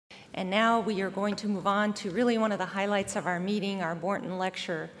And now we are going to move on to really one of the highlights of our meeting, our Moreton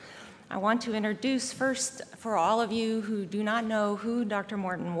lecture. I want to introduce first, for all of you who do not know who Dr.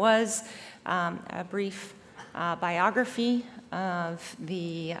 Moreton was, a brief biography of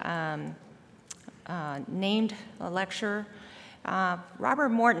the named lecturer. Robert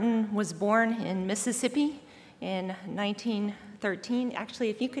Moreton was born in Mississippi in 1913. Actually,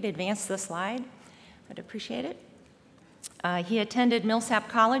 if you could advance the slide, I'd appreciate it. He attended Millsap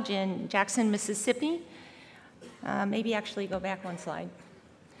College in Jackson, Mississippi. Maybe actually go back one slide.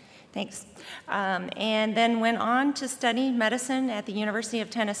 Thanks. And then went on to study medicine at the University of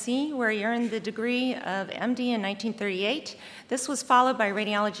Tennessee, where he earned the degree of MD in 1938. This was followed by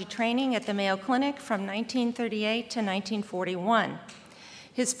radiology training at the Mayo Clinic from 1938 to 1941.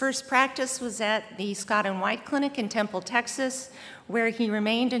 His first practice was at the Scott and White Clinic in Temple, Texas, where he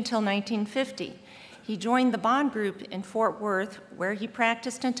remained until 1950. He joined the Bond Group in Fort Worth, where he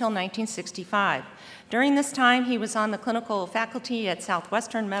practiced until 1965. During this time, he was on the clinical faculty at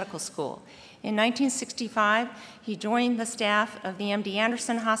Southwestern Medical School. In 1965, he joined the staff of the MD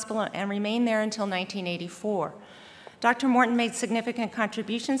Anderson Hospital and remained there until 1984. Dr. Moreton made significant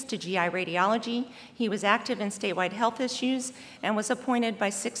contributions to GI radiology. He was active in statewide health issues and was appointed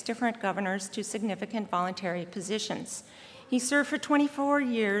by 6 different governors to significant voluntary positions. He served for 24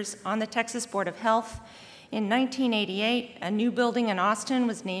 years on the Texas Board of Health. In 1988, a new building in Austin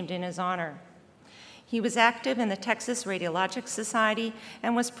was named in his honor. He was active in the Texas Radiologic Society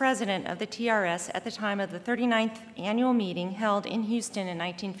and was president of the TRS at the time of the 39th annual meeting held in Houston in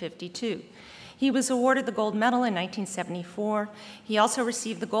 1952. He was awarded the gold medal in 1974. He also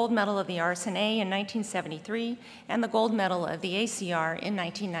received the gold medal of the RSNA in 1973 and the gold medal of the ACR in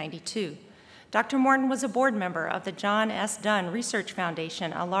 1992. Dr. Moreton was a board member of the John S. Dunn Research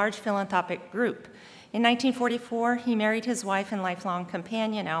Foundation, a large philanthropic group. In 1944, he married his wife and lifelong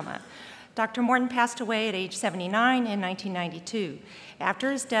companion, Alma. Dr. Moreton passed away at age 79 in 1992.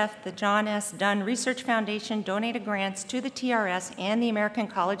 After his death, the John S. Dunn Research Foundation donated grants to the TRS and the American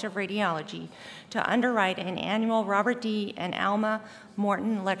College of Radiology to underwrite an annual Robert D. and Alma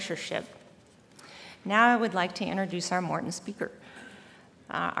Moreton lectureship. Now I would like to introduce our Moreton speaker.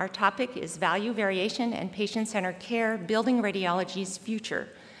 Our topic is Value, Variation, and Patient-Centered Care, Building Radiology's Future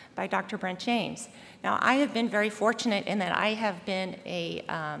by Dr. Brent James. Now, I have been very fortunate in that I have been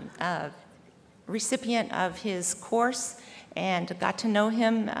a recipient of his course and got to know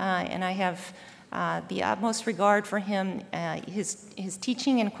him, and I have the utmost regard for him. His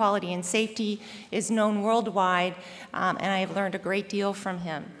teaching in quality and safety is known worldwide, and I have learned a great deal from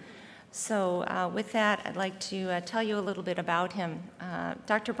him. So with that, I'd like to tell you a little bit about him.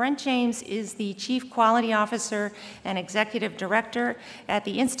 Dr. Brent James is the Chief Quality Officer and Executive Director at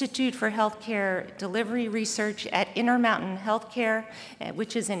the Institute for Healthcare Delivery Research at Intermountain Healthcare,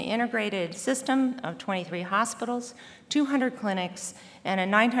 which is an integrated system of 23 hospitals, 200 clinics, and a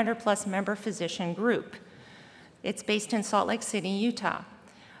 900-plus member physician group. It's based in Salt Lake City, Utah.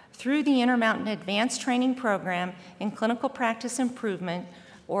 Through the Intermountain Advanced Training Program in Clinical Practice Improvement,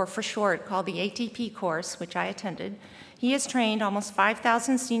 or for short, called the ATP course, which I attended, he has trained almost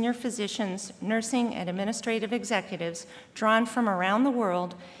 5,000 senior physicians, nursing, and administrative executives drawn from around the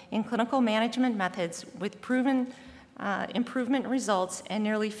world in clinical management methods with proven improvement results and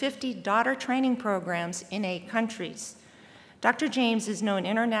nearly 50 daughter training programs in 8 countries. Dr. James is known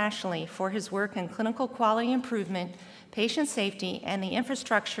internationally for his work in clinical quality improvement, patient safety, and the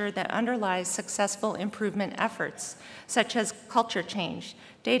infrastructure that underlies successful improvement efforts, such as culture change,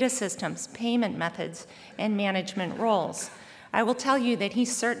 data systems, payment methods, and management roles. I will tell you that he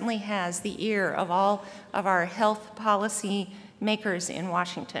certainly has the ear of all of our health policy makers in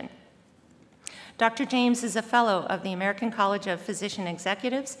Washington. Dr. James is a fellow of the American College of Physician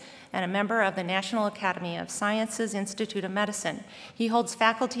Executives and a member of the National Academy of Sciences Institute of Medicine. He holds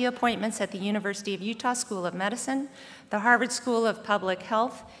faculty appointments at the University of Utah School of Medicine, the Harvard School of Public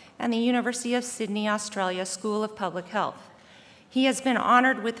Health, and the University of Sydney, Australia School of Public Health. He has been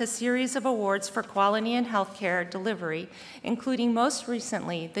honored with a series of awards for quality in healthcare delivery, including most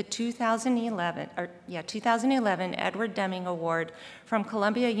recently the 2011 Edward Deming Award from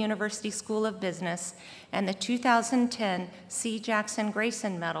Columbia University School of Business and the 2010 C. Jackson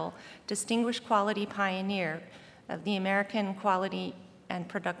Grayson Medal, Distinguished Quality Pioneer of the American Quality and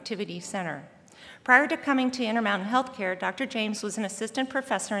Productivity Center. Prior to coming to Intermountain Healthcare, Dr. James was an assistant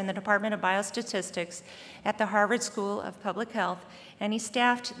professor in the Department of Biostatistics at the Harvard School of Public Health, and he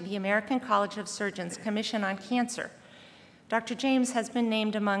staffed the American College of Surgeons Commission on Cancer. Dr. James has been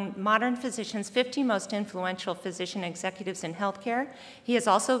named among Modern Physician's 50 most influential physician executives in healthcare. He has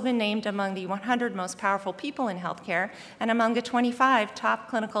also been named among the 100 most powerful people in healthcare and among the 25 top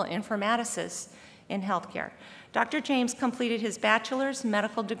clinical informaticists in healthcare. Dr. James completed his bachelor's,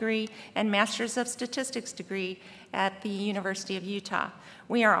 medical degree, and master's of statistics degree at the University of Utah.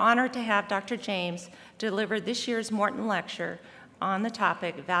 We are honored to have Dr. James deliver this year's Moreton Lecture on the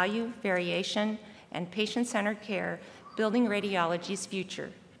topic Value, Variation, and Patient-Centered Care, Building Radiology's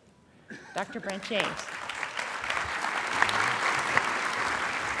Future. Dr. Brent James.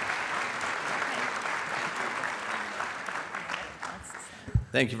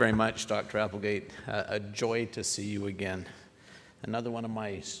 Thank you very much, Dr. Applegate. A joy to see you again. Another one of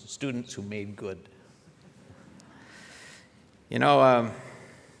my students who made good. You know,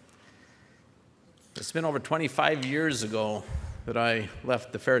 it's been over 25 years ago that I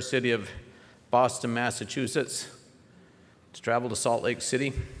left the fair city of Boston, Massachusetts, to travel to Salt Lake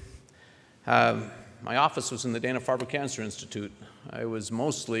City. My office was in the Dana-Farber Cancer Institute. I was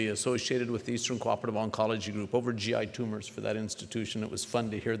mostly associated with the Eastern Cooperative Oncology Group over GI tumors for that institution. It was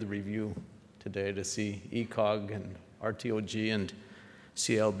fun to hear the review today, to see ECOG and RTOG and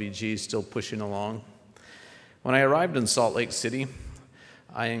CLBG still pushing along. When I arrived in Salt Lake City,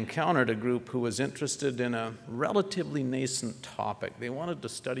 I encountered a group who was interested in a relatively nascent topic. They wanted to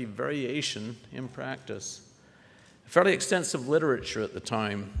study variation in practice. Fairly extensive literature at the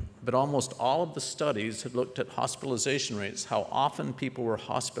time, but almost all of the studies had looked at hospitalization rates, how often people were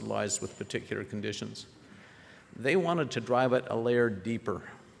hospitalized with particular conditions. They wanted to drive it a layer deeper.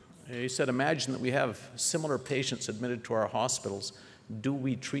 He said, imagine that we have similar patients admitted to our hospitals. Do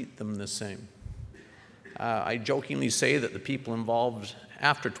we treat them the same? I jokingly say that the people involved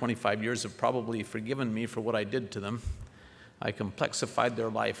after 25 years have probably forgiven me for what I did to them. I complexified their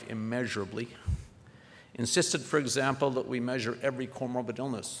life immeasurably. Insisted, for example, that we measure every comorbid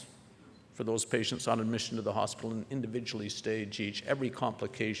illness for those patients on admission to the hospital and individually stage each, every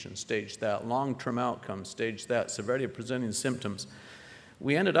complication, stage that, long-term outcomes, stage that, severity of presenting symptoms.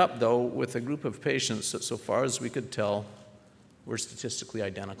 We ended up, though, with a group of patients that, so far as we could tell, were statistically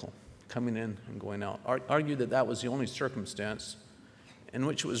identical, coming in and going out. Argued that that was the only circumstance in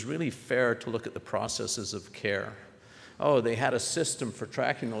which it was really fair to look at the processes of care. Oh, they had a system for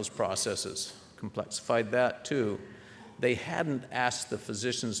tracking those processes. Complexified that too. They hadn't asked the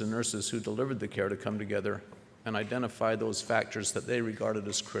physicians and nurses who delivered the care to come together and identify those factors that they regarded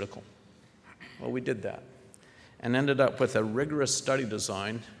as critical. Well, we did that and ended up with a rigorous study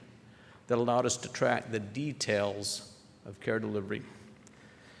design that allowed us to track the details of care delivery.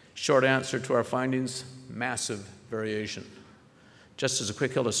 Short answer to our findings, massive variation. Just as a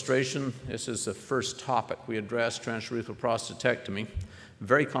quick illustration, this is the first topic we addressed, transurethral prostatectomy.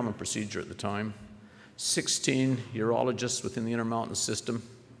 Very common procedure at the time. 16 urologists within the Intermountain system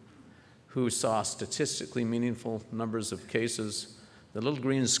who saw statistically meaningful numbers of cases. The little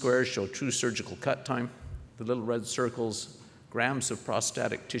green squares show true surgical cut time. The little red circles, grams of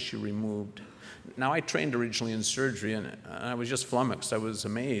prostatic tissue removed. Now, I trained originally in surgery, and I was just flummoxed. I was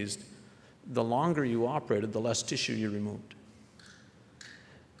amazed. The longer you operated, the less tissue you removed.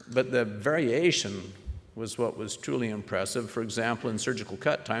 But the variation was what was truly impressive. For example, in surgical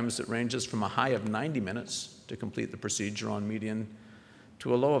cut times, it ranges from a high of 90 minutes to complete the procedure on median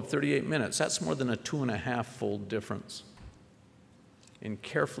to a low of 38 minutes. That's more than a 2.5-fold difference. In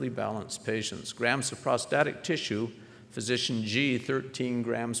carefully balanced patients, grams of prostatic tissue, physician G, 13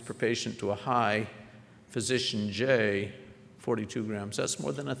 grams per patient to a high, physician J, 42 grams. That's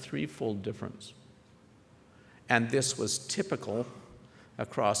more than a 3-fold difference. And this was typical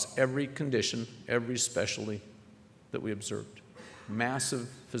across every condition, every specialty that we observed. Massive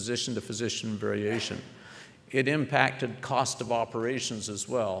physician-to-physician variation. It impacted cost of operations as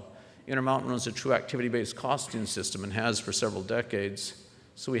well. Intermountain runs a true activity-based costing system and has for several decades,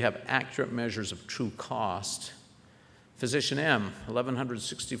 so we have accurate measures of true cost. Physician M,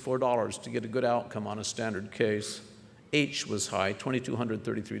 $1,164 to get a good outcome on a standard case. H was high,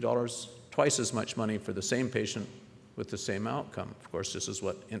 $2,233, twice as much money for the same patient with the same outcome. Of course, this is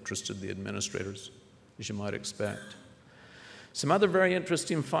what interested the administrators, as you might expect. Some other very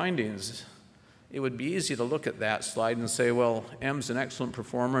interesting findings. It would be easy to look at that slide and say, well, M's an excellent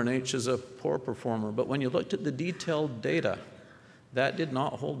performer and H is a poor performer. But when you looked at the detailed data, that did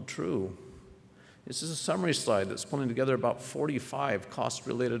not hold true. This is a summary slide that's pulling together about 45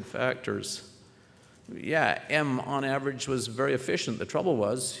 cost-related factors. Yeah, M on average was very efficient. The trouble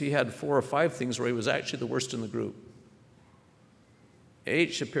was he had 4 or 5 things where he was actually the worst in the group.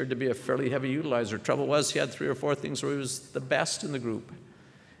 H appeared to be a fairly heavy utilizer. Trouble was he had 3 or 4 things where he was the best in the group.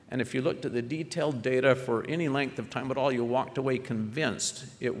 And if you looked at the detailed data for any length of time at all, you walked away convinced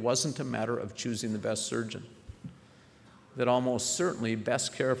it wasn't a matter of choosing the best surgeon, that almost certainly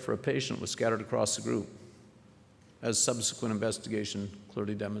best care for a patient was scattered across the group, as subsequent investigation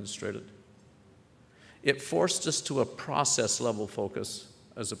clearly demonstrated. It forced us to a process-level focus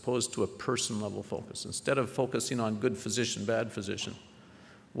as opposed to a person-level focus. Instead of focusing on good physician, bad physician,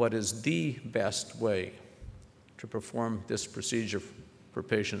 what is the best way to perform this procedure for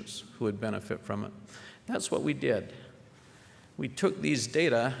patients who would benefit from it? That's what we did. We took these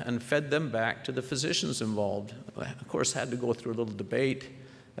data and fed them back to the physicians involved. Of course, had to go through a little debate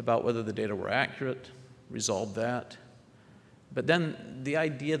about whether the data were accurate, resolved that. But then the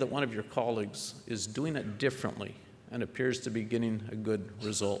idea that one of your colleagues is doing it differently and appears to be getting a good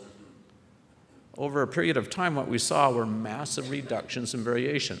result. Over a period of time, what we saw were massive reductions in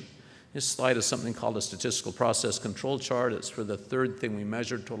variation. This slide is something called a statistical process control chart. It's for the third thing we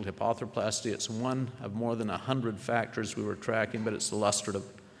measured, total hip arthroplasty. It's one of more than 100 factors we were tracking, but it's illustrative.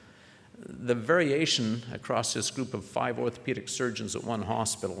 The variation across this group of 5 orthopedic surgeons at one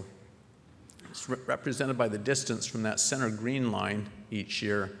hospital is represented by the distance from that center green line each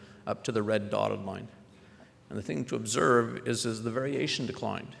year up to the red dotted line. And the thing to observe is as the variation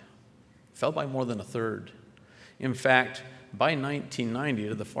declined, it fell by more than a third. In fact, by 1990,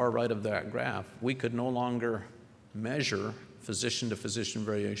 to the far right of that graph, we could no longer measure physician-to-physician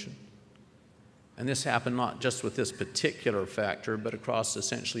variation. And this happened not just with this particular factor, but across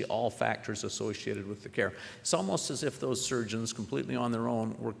essentially all factors associated with the care. It's almost as if those surgeons, completely on their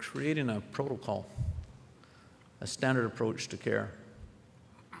own, were creating a protocol, a standard approach to care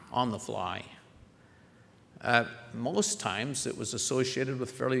on the fly. Most times, it was associated with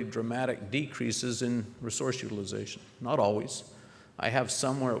fairly dramatic decreases in resource utilization. Not always. I have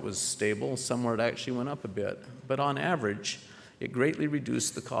some where it was stable, some where it actually went up a bit. But on average, it greatly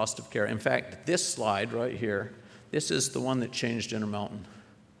reduced the cost of care. In fact, this slide right here, this is the one that changed Intermountain.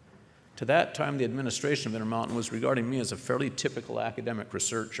 To that time, the administration of Intermountain was regarding me as a fairly typical academic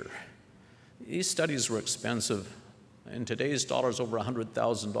researcher. These studies were expensive. In today's dollars, over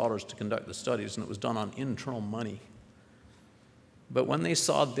 $100,000 to conduct the studies, and it was done on internal money. But when they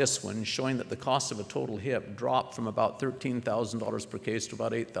saw this one showing that the cost of a total hip dropped from about $13,000 per case to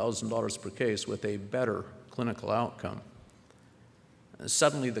about $8,000 per case with a better clinical outcome,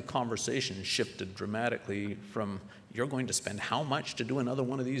 suddenly the conversation shifted dramatically from you're going to spend how much to do another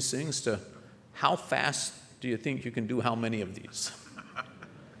one of these things to how fast do you think you can do how many of these?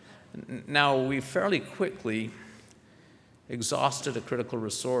 Now, we fairly quickly exhausted a critical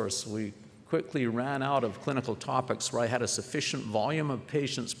resource. We quickly ran out of clinical topics where I had a sufficient volume of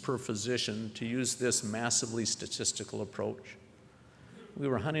patients per physician to use this massively statistical approach. We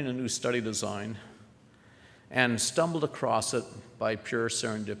were hunting a new study design and stumbled across it by pure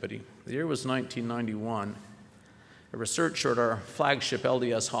serendipity. The year was 1991. A researcher at our flagship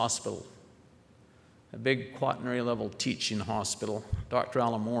LDS hospital, a big quaternary level teaching hospital, Dr.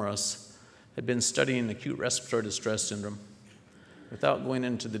 Alan Morris, had been studying acute respiratory distress syndrome. Without going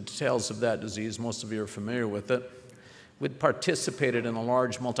into the details of that disease, most of you are familiar with it, we'd participated in a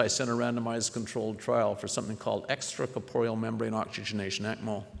large multi-center randomized controlled trial for something called extracorporeal membrane oxygenation,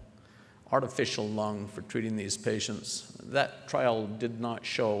 ECMO, artificial lung for treating these patients. That trial did not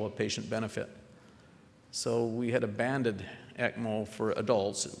show a patient benefit. So we had abandoned ECMO for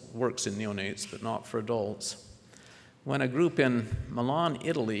adults. It works in neonates, but not for adults. When a group in Milan,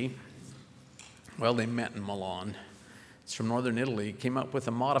 Italy, well, they met in Milan, it's from northern Italy, came up with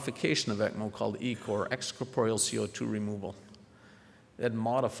a modification of ECMO called ECOR, extracorporeal CO2 removal. They had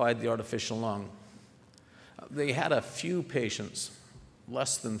modified the artificial lung. They had a few patients,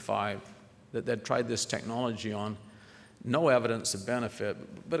 less than 5, that they'd tried this technology on. No evidence of benefit,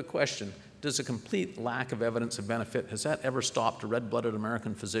 but a question, does a complete lack of evidence of benefit, has that ever stopped a red-blooded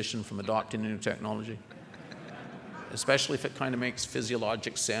American physician from adopting a new technology? Especially if it kind of makes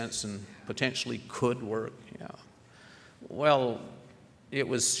physiologic sense and potentially could work, yeah. Well, it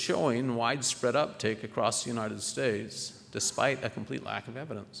was showing widespread uptake across the United States, despite a complete lack of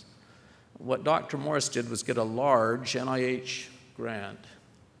evidence. What Dr. Morris did was get a large NIH grant,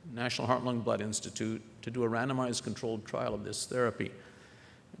 National Heart and Lung Blood Institute, to do a randomized controlled trial of this therapy.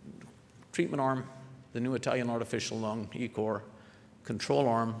 Treatment arm, the new Italian artificial lung, ECOR. Control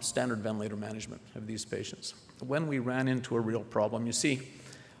arm, standard ventilator management of these patients. When we ran into a real problem, you see,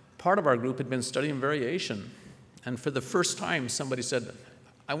 part of our group had been studying variation. And for the first time, somebody said,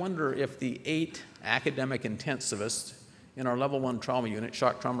 I wonder if the 8 academic intensivists in our level 1 trauma unit,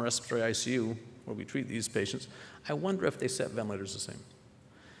 shock trauma respiratory ICU, where we treat these patients, I wonder if they set ventilators the same.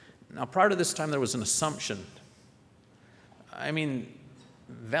 Now, prior to this time, there was an assumption. I mean,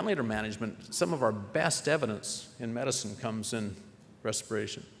 ventilator management, some of our best evidence in medicine comes in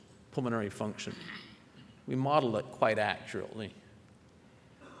respiration, pulmonary function. We model it quite accurately.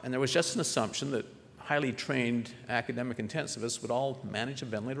 And there was just an assumption that highly trained academic intensivists would all manage a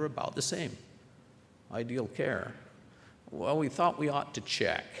ventilator about the same. Ideal care. Well, we thought we ought to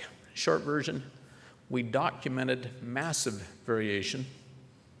check. Short version, we documented massive variation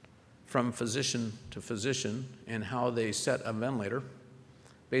from physician to physician in how they set a ventilator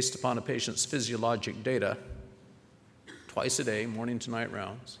based upon a patient's physiologic data, twice a day, morning to night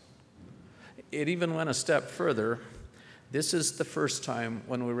rounds. It even went a step further. This is the first time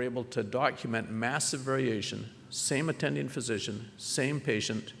when we were able to document massive variation, same attending physician, same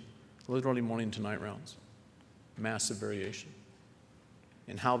patient, literally morning to night rounds. Massive variation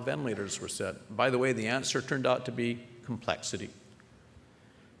in how ventilators were set. By the way, the answer turned out to be complexity.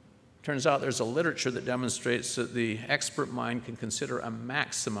 Turns out there's a literature that demonstrates that the expert mind can consider a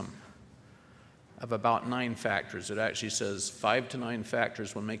maximum of about 9 factors. It actually says 5 to 9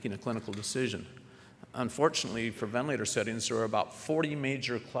 factors when making a clinical decision. Unfortunately, for ventilator settings, there are about 40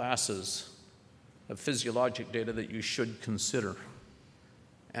 major classes of physiologic data that you should consider,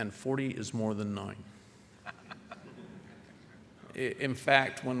 and 40 is more than 9. In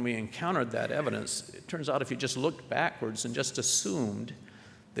fact, when we encountered that evidence, it turns out if you just looked backwards and just assumed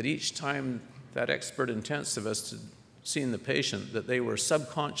that each time that expert intensivist had seen the patient, that they were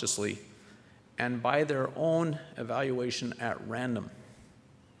subconsciously and by their own evaluation at random,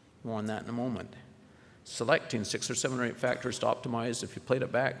 more on that in a moment, selecting 6 or 7 or 8 factors to optimize. If you played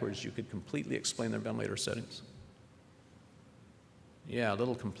it backwards, you could completely explain their ventilator settings. Yeah, a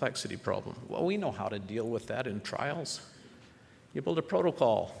little complexity problem. Well, we know how to deal with that in trials. You build a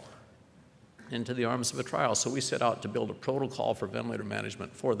protocol into the arms of a trial. So we set out to build a protocol for ventilator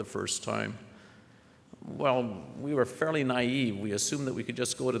management for the first time. Well, we were fairly naive. We assumed that we could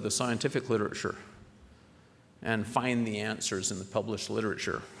just go to the scientific literature and find the answers in the published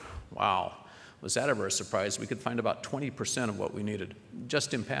literature. Wow, was that ever a surprise? We could find about 20% of what we needed,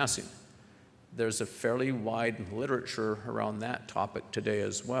 just in passing. There's a fairly wide literature around that topic today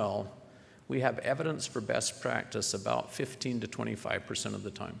as well. We have evidence for best practice about 15 to 25% of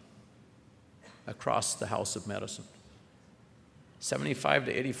the time across the house of medicine. 75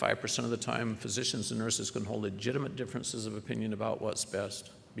 to 85% of the time, physicians and nurses can hold legitimate differences of opinion about what's best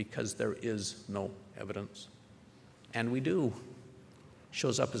because there is no evidence. And we do.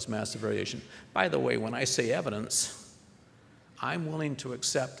 Shows up as massive variation. By the way, when I say evidence, I'm willing to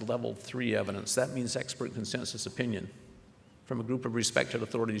accept level 3 evidence. That means expert consensus opinion from a group of respected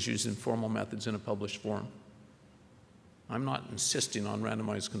authorities using formal methods in a published form. I'm not insisting on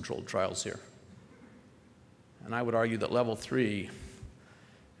randomized controlled trials here. And I would argue that level 3,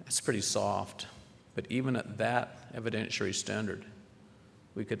 that's pretty soft. But even at that evidentiary standard,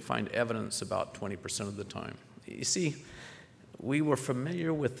 we could find evidence about 20% of the time. You see, we were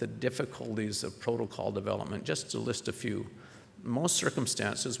familiar with the difficulties of protocol development. Just to list a few. In most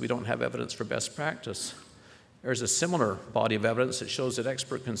circumstances, we don't have evidence for best practice. There's a similar body of evidence that shows that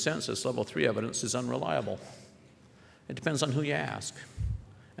expert consensus, level 3 evidence, is unreliable. It depends on who you ask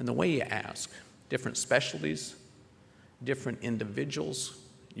and the way you ask. Different specialties, different individuals,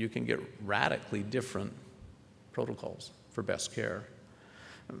 you can get radically different protocols for best care.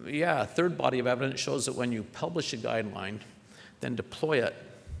 Yeah, a third body of evidence shows that when you publish a guideline, then deploy it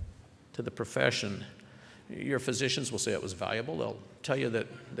to the profession, your physicians will say it was valuable. They'll tell you that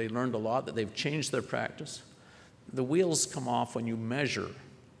they learned a lot, that they've changed their practice. The wheels come off when you measure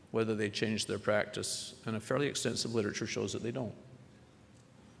whether they changed their practice, and a fairly extensive literature shows that they don't.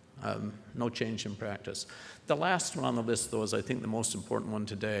 No change in practice. The last one on the list, though, is I think the most important one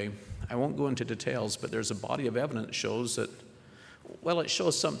today. I won't go into details, but there's a body of evidence that shows that, well, it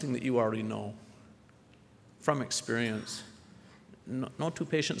shows something that you already know from experience. No 2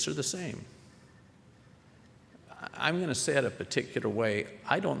 patients are the same. I'm going to say it a particular way.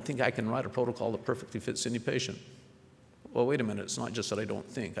 I don't think I can write a protocol that perfectly fits any patient. Well, wait a minute. It's not just that I don't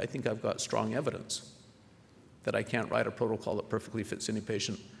think. I think I've got strong evidence that I can't write a protocol that perfectly fits any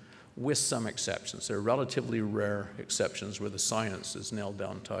patient, with some exceptions. There are relatively rare exceptions where the science is nailed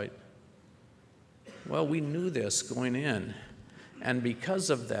down tight. Well, we knew this going in. And because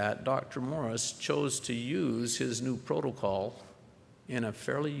of that, Dr. Morris chose to use his new protocol in a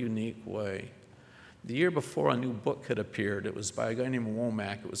fairly unique way. The year before, a new book had appeared. It was by a guy named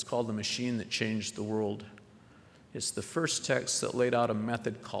Womack. It was called The Machine That Changed the World. It's the first text that laid out a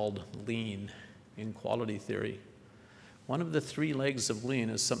method called lean in quality theory. One of the 3 legs of lean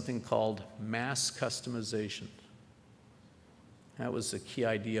is something called mass customization. That was the key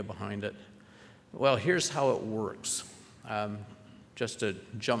idea behind it. Well, here's how it works. just to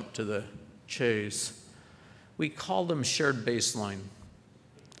jump to the chase. We call them shared baseline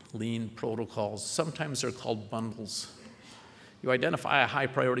lean protocols. Sometimes they're called bundles. You identify a high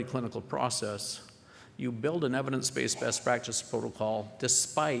priority clinical process. You build an evidence-based best practice protocol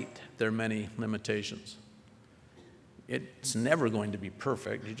despite their many limitations. It's never going to be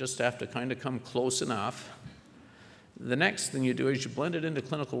perfect. You just have to kind of come close enough. The next thing you do is you blend it into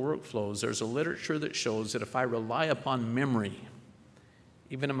clinical workflows. There's a literature that shows that if I rely upon memory,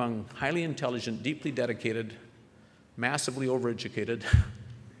 even among highly intelligent, deeply dedicated, massively overeducated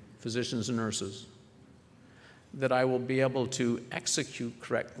physicians and nurses, that I will be able to execute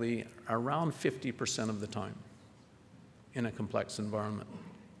correctly around 50% of the time in a complex environment.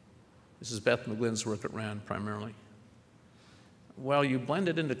 This is Beth McGlynn's work at RAND primarily. Well, you blend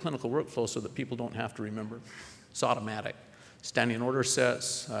it into clinical workflow so that people don't have to remember. It's automatic. Standing order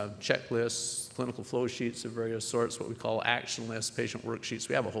sets, checklists, clinical flow sheets of various sorts, what we call action lists, patient worksheets.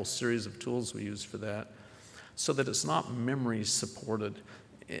 We have a whole series of tools we use for that so that it's not memory supported.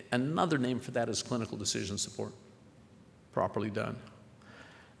 Another name for that is clinical decision support, properly done.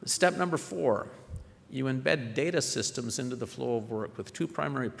 Step number 4, you embed data systems into the flow of work with 2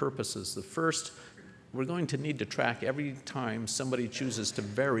 primary purposes. The first, we're going to need to track every time somebody chooses to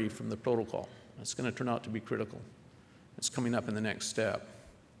vary from the protocol. That's going to turn out to be critical. It's coming up in the next step.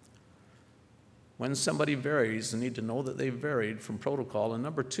 When somebody varies, I need to know that they varied from protocol. And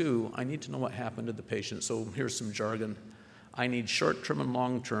number 2, I need to know what happened to the patient. So here's some jargon. I need short-term and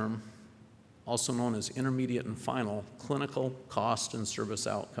long-term, also known as intermediate and final, clinical cost and service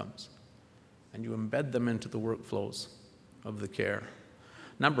outcomes. And you embed them into the workflows of the care.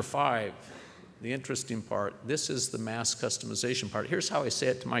 Number 5, the interesting part, this is the mass customization part. Here's how I say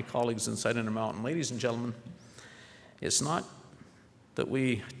it to my colleagues inside Intermountain. Ladies and gentlemen, it's not that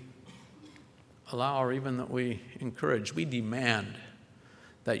we allow or even that we encourage, we demand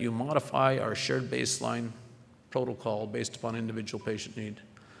that you modify our shared baseline protocol based upon individual patient need.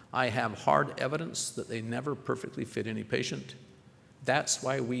 I have hard evidence that they never perfectly fit any patient. That's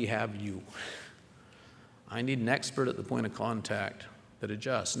why we have you. I need an expert at the point of contact that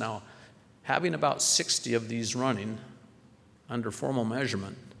adjusts. Now, having about 60 of these running under formal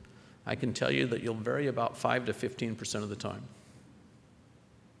measurement, I can tell you that you'll vary about 5 to 15% of the time.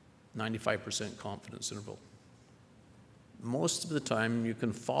 95% confidence interval. Most of the time you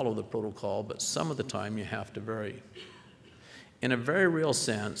can follow the protocol, but some of the time you have to vary. In a very real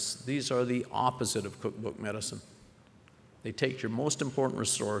sense, these are the opposite of cookbook medicine. They take your most important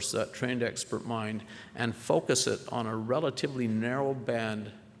resource, that trained expert mind, and focus it on a relatively narrow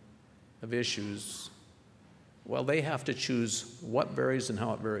band of issues. Well, they have to choose what varies and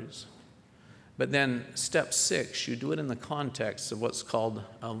how it varies. But then step 6, you do it in the context of what's called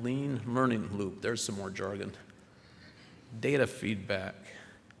a lean learning loop. There's some more jargon. Data feedback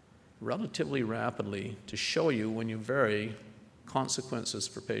relatively rapidly to show you when you vary consequences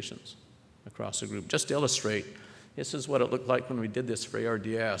for patients across a group. Just to illustrate, this is what it looked like when we did this for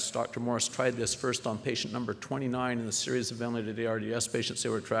ARDS. Dr. Morris tried this first on patient number 29 in the series of ventilated ARDS patients they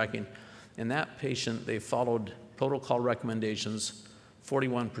were tracking. In that patient, they followed protocol recommendations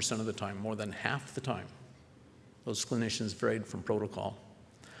 41% of the time, more than half the time. Those clinicians varied from protocol.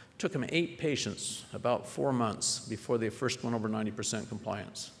 It took them 8 patients, about 4 months, before they first went over 90%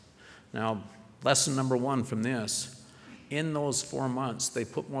 compliance. Now, lesson number 1 from this, in those 4 months, they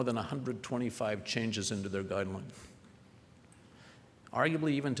put more than 125 changes into their guideline.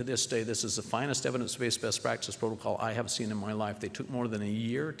 Arguably, even to this day, this is the finest evidence-based best practice protocol I have seen in my life. They took more than a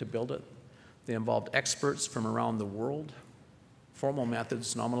year to build it. They involved experts from around the world, formal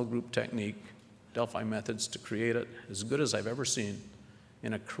methods, nominal group technique, Delphi methods to create it, as good as I've ever seen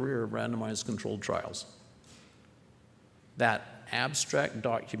in a career of randomized controlled trials. That abstract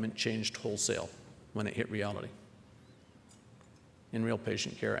document changed wholesale when it hit reality in real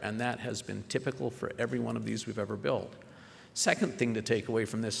patient care, and that has been typical for every one of these we've ever built. Second thing to take away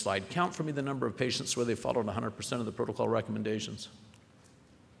from this slide, count for me the number of patients where they followed 100% of the protocol recommendations.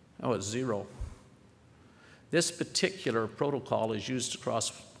 Oh, it's 0. This particular protocol is used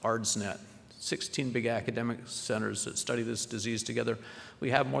across ARDSNet, 16 big academic centers that study this disease together.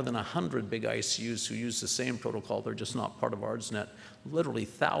 We have more than 100 big ICUs who use the same protocol. They're just not part of ARDSNet. Literally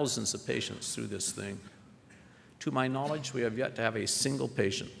thousands of patients through this thing. To my knowledge, we have yet to have a single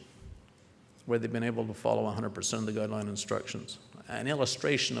patient where they've been able to follow 100% of the guideline instructions. An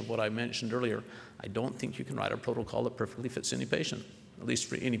illustration of what I mentioned earlier, I don't think you can write a protocol that perfectly fits any patient, at least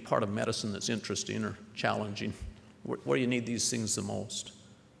for any part of medicine that's interesting or challenging, where you need these things the most,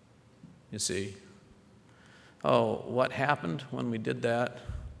 you see. Oh, what happened when we did that?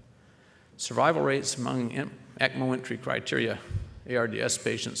 Survival rates among ECMO entry criteria ARDS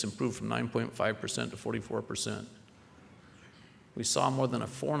patients improved from 9.5% to 44%. We saw more than a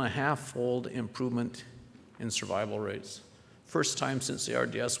 4.5-fold improvement in survival rates. First time since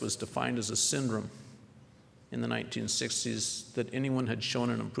ARDS was defined as a syndrome in the 1960s that anyone had shown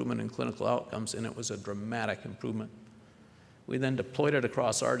an improvement in clinical outcomes, and it was a dramatic improvement. We then deployed it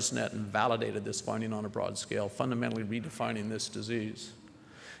across ARDSNet and validated this finding on a broad scale, fundamentally redefining this disease.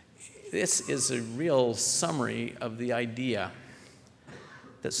 This is a real summary of the idea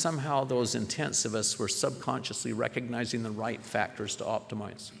that somehow those intensivists were subconsciously recognizing the right factors to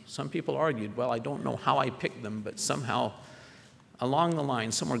optimize. Some people argued, well, I don't know how I picked them, but somehow along the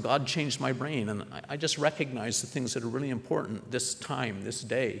line, somewhere God changed my brain, and I just recognized the things that are really important this time, this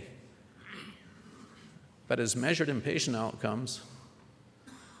day. But as measured in patient outcomes,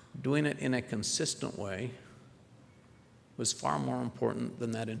 doing it in a consistent way was far more important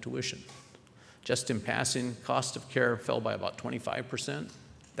than that intuition. Just in passing, cost of care fell by about 25%.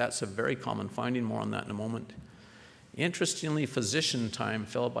 That's a very common finding, more on that in a moment. Interestingly, physician time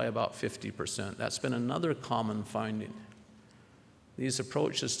fell by about 50%. That's been another common finding. These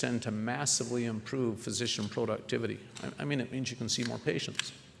approaches tend to massively improve physician productivity. I mean, it means you can see more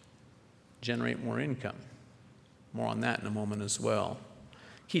patients, generate more income. More on that in a moment as well.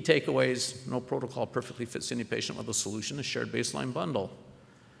 Key takeaways: no protocol perfectly fits any patient with a solution, a shared baseline bundle.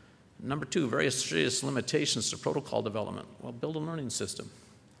 Number two, various serious limitations to protocol development. Well, build a learning system.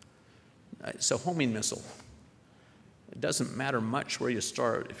 It's a homing missile. It doesn't matter much where you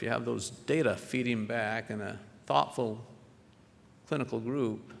start. If you have those data feeding back and a thoughtful clinical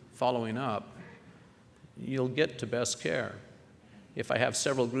group following up, you'll get to best care. If I have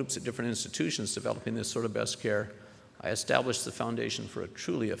several groups at different institutions developing this sort of best care, I establish the foundation for a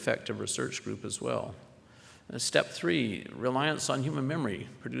truly effective research group as well. And step three, reliance on human memory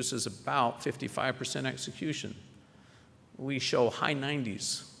produces about 55% execution. We show high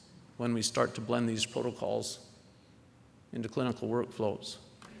 90s when we start to blend these protocols into clinical workflows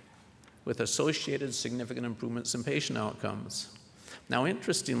with associated significant improvements in patient outcomes. Now,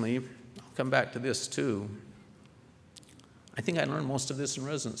 interestingly, I'll come back to this too. I think I learned most of this in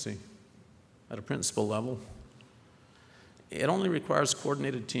residency at a principal level. It only requires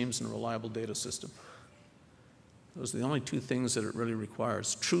coordinated teams and a reliable data system. Those are the only two things that it really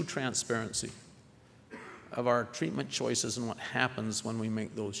requires. True transparency of our treatment choices and what happens when we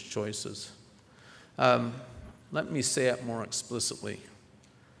make those choices. Let me say it more explicitly,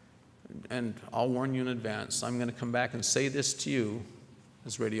 and I'll warn you in advance. I'm going to come back and say this to you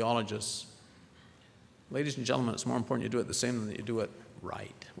as radiologists. Ladies and gentlemen, it's more important you do it the same than that you do it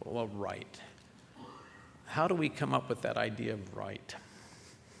right. Well, right. How do we come up with that idea of right?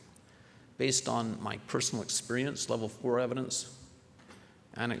 Based on my personal experience, level 4 evidence,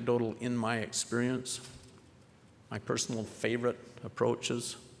 anecdotal in my experience, my personal favorite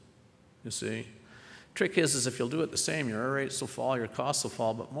approaches, you see. Trick is if you'll do it the same, your error rates will fall, your costs will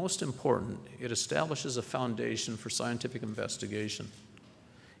fall, but most important, it establishes a foundation for scientific investigation.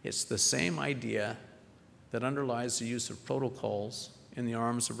 It's the same idea that underlies the use of protocols in the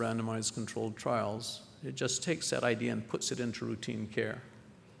arms of randomized controlled trials. It just takes that idea and puts it into routine care.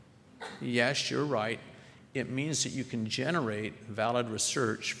 Yes, you're right. It means that you can generate valid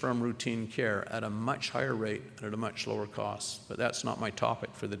research from routine care at a much higher rate and at a much lower cost. But that's not my topic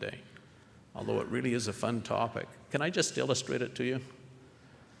for the day, although it really is a fun topic. Can I just illustrate it to you?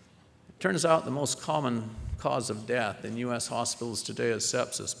 It turns out the most common cause of death in U.S. hospitals today is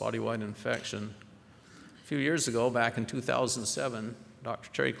sepsis, body-wide infection. A few years ago, back in 2007, Dr.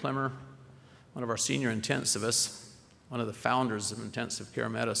 Terry Clemmer, one of our senior intensivists, one of the founders of intensive care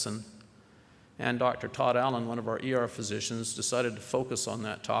medicine, and Dr. Todd Allen, one of our ER physicians, decided to focus on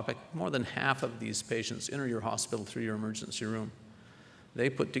that topic. More than half of these patients enter your hospital through your emergency room. They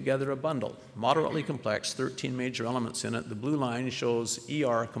put together a bundle, moderately complex, 13 major elements in it. The blue line shows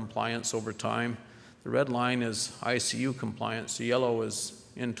ER compliance over time. The red line is ICU compliance. The yellow is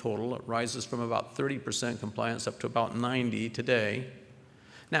in total. It rises from about 30% compliance up to about 90% today.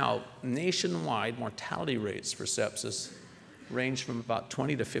 Now, nationwide mortality rates for sepsis range from about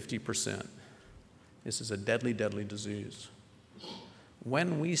 20 to 50%. This is a deadly, deadly disease.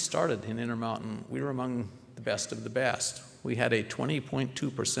 When we started in Intermountain, we were among the best of the best. We had a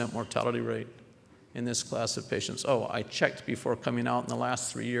 20.2% mortality rate in this class of patients. Oh, I checked before coming out in the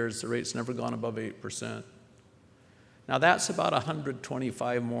last 3 years, the rate's never gone above 8%. Now that's about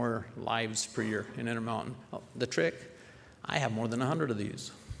 125 more lives per year in Intermountain. Oh, the trick, I have more than 100 of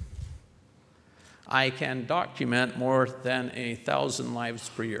these. I can document more than 1,000 lives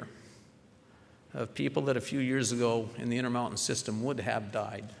per year of people that a few years ago in the Intermountain system would have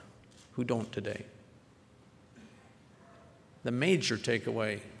died, who don't today. The major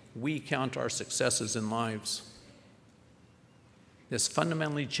takeaway, we count our successes in lives. This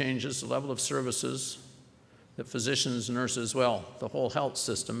fundamentally changes the level of services that physicians, nurses, well, the whole health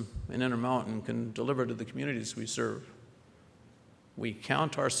system in Intermountain can deliver to the communities we serve. We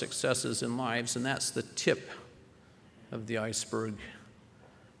count our successes in lives, and that's the tip of the iceberg.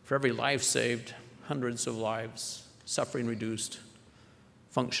 For every life saved, hundreds of lives, suffering reduced,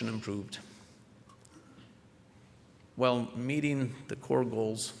 function improved. While meeting the core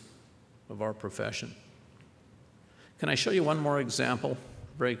goals of our profession. Can I show you one more example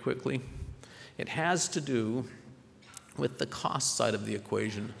very quickly? It has to do with the cost side of the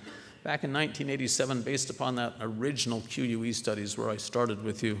equation. Back in 1987, based upon that original QUE studies where I started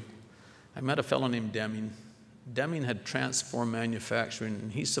with you, I met a fellow named Deming. Deming had transformed manufacturing,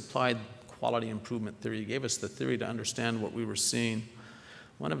 and he supplied quality improvement theory. He gave us the theory to understand what we were seeing.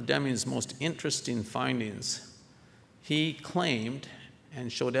 One of Deming's most interesting findings, he claimed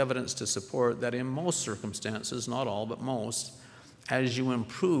and showed evidence to support that in most circumstances, not all, but most, as you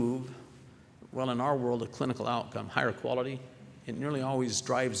improve, well, in our world, a clinical outcome, higher quality, it nearly always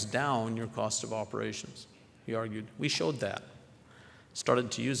drives down your cost of operations, he argued. We showed that,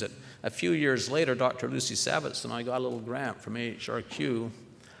 started to use it. A few years later, Dr. Lucy Savitz and I got a little grant from AHRQ.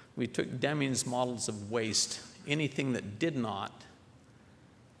 We took Deming's models of waste, anything that did not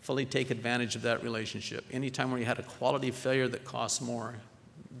fully take advantage of that relationship. Anytime where you had a quality failure that cost more,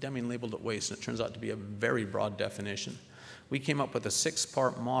 Deming labeled it waste, and it turns out to be a very broad definition. We came up with a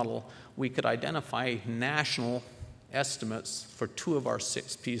 6-part model. We could identify national estimates for 2 of our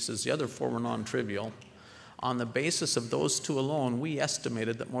 6 pieces. The other 4 were non-trivial. On the basis of those 2 alone, we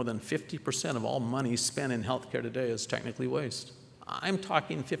estimated that more than 50% of all money spent in healthcare today is technically waste. I'm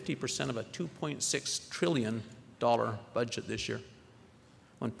talking 50% of a $2.6 trillion budget this year.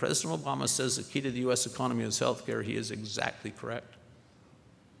 When President Obama says the key to the U.S. economy is healthcare, he is exactly correct,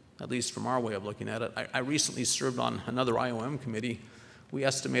 at least from our way of looking at it. I recently served on another IOM committee. We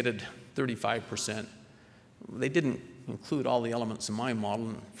estimated 35%. They didn't include all the elements in my model,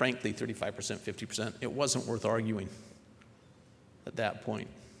 and frankly, 35%, 50%, it wasn't worth arguing at that point.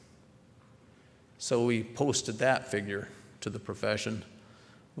 So we posted that figure to the profession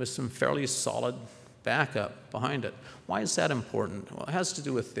with some fairly solid backup behind it. Why is that important? Well, it has to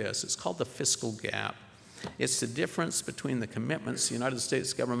do with this. It's called the fiscal gap. It's the difference between the commitments the United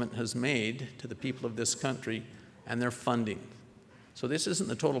States government has made to the people of this country and their funding. So this isn't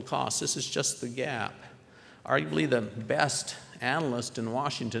the total cost, this is just the gap. Arguably the best analyst in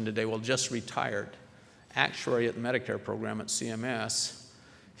Washington today, well, just retired, actuary at the Medicare program at CMS,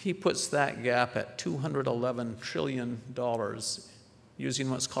 he puts that gap at $211 trillion using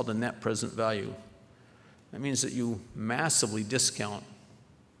what's called the net present value. That means that you massively discount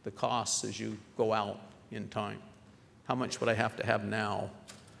the costs as you go out in time. How much would I have to have now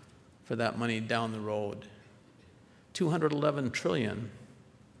for that money down the road? 211 trillion.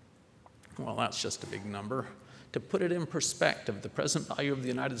 Well, that's just a big number. To put it in perspective, the present value of the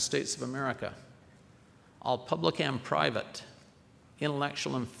United States of America, all public and private,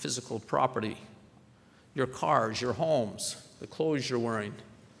 intellectual and physical property, your cars, your homes, the clothes you're wearing,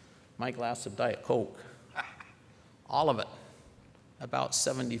 my glass of Diet Coke, all of it, about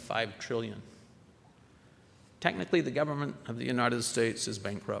 75 trillion. Technically, the government of the United States is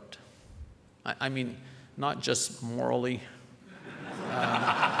bankrupt. I mean, not just morally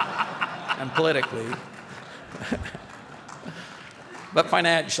and politically, but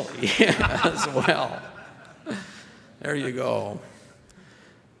financially as well. There you go.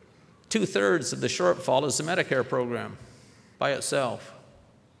 2/3 of the shortfall is the Medicare program by itself.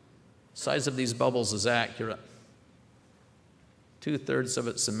 Size of these bubbles is accurate. 2/3 of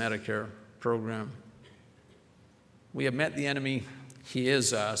it's the Medicare program. We have met the enemy. He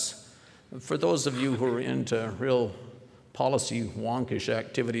is us. For those of you who are into real policy wonkish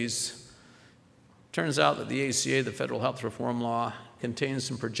activities, turns out that the ACA, the Federal Health Reform Law, contains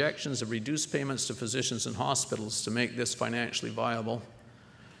some projections of reduced payments to physicians and hospitals to make this financially viable.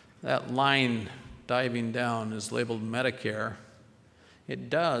 That line diving down is labeled Medicare. It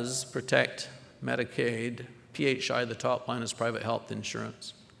does protect Medicaid. PHI, the top line, is private health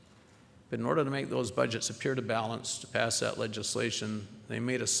insurance. But in order to make those budgets appear to balance, to pass that legislation, they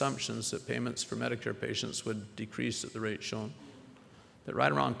made assumptions that payments for Medicare patients would decrease at the rate shown. That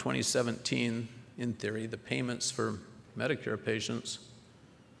right around 2017, in theory, the payments for Medicare patients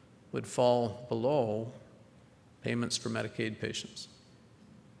would fall below payments for Medicaid patients,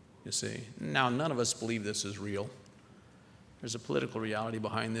 you see. Now, none of us believe this is real. There's a political reality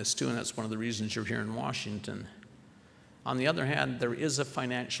behind this too, and that's one of the reasons you're here in Washington. On the other hand, there is a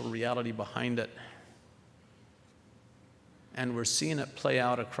financial reality behind it. And we're seeing it play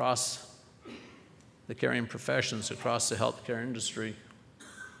out across the caring professions, across the healthcare industry.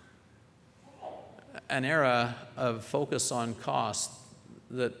 An era of focus on cost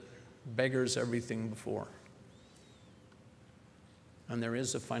that beggars everything before. And there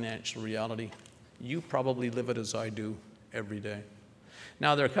is a financial reality. You probably live it as I do every day.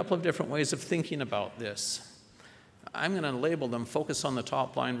 Now, there are a couple of different ways of thinking about this. I'm going to label them focus on the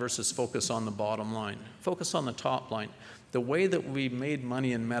top line versus focus on the bottom line. Focus on the top line. The way that we made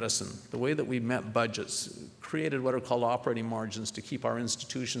money in medicine, the way that we met budgets, created what are called operating margins to keep our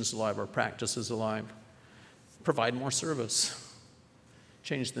institutions alive, our practices alive, provide more service,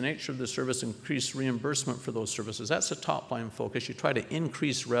 change the nature of the service, increase reimbursement for those services. That's a top-line focus. You try to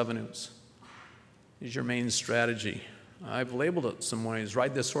increase revenues is your main strategy. I've labeled it some ways.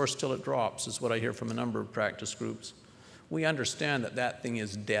 Ride this horse till it drops is what I hear from a number of practice groups. We understand that that thing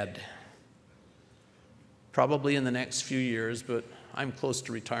is dead. Probably in the next few years, but I'm close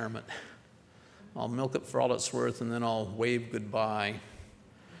to retirement. I'll milk it for all it's worth, and then I'll wave goodbye.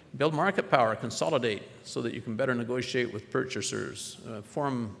 Build market power, consolidate so that you can better negotiate with purchasers,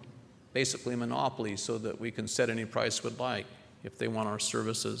 form basically a monopoly so that we can set any price we'd like if they want our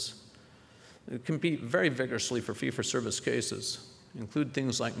services. Compete very vigorously for fee-for-service cases, include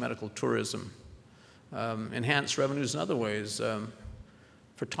things like medical tourism, enhance revenues in other ways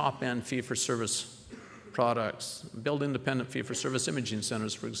for top-end fee-for-service products, build independent fee-for-service imaging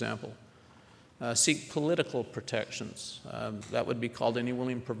centers, for example. Seek political protections. That would be called any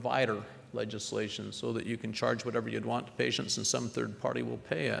willing provider legislation, so that you can charge whatever you'd want to patients and some third party will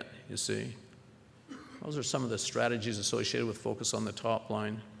pay it, you see. Those are some of the strategies associated with focus on the top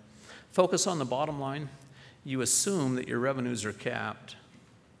line. Focus on the bottom line. You assume that your revenues are capped.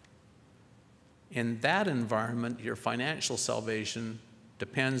 In that environment, your financial salvation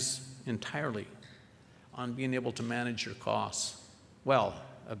depends entirely on being able to manage your costs. Well,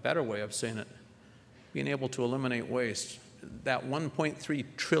 a better way of saying it, being able to eliminate waste. That $1.3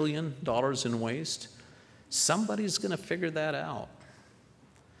 trillion in waste, somebody's going to figure that out.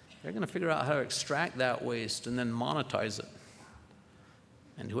 They're going to figure out how to extract that waste and then monetize it.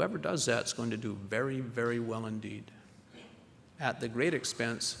 And whoever does that is going to do very, very well indeed, at the great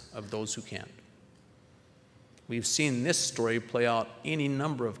expense of those who can't. We've seen this story play out any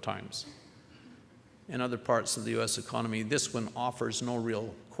number of times in other parts of the U.S. economy. This one offers no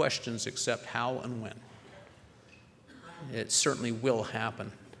real questions except how and when. It certainly will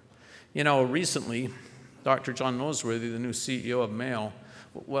happen. You know, recently, Dr. John Noseworthy, the new CEO of Mayo,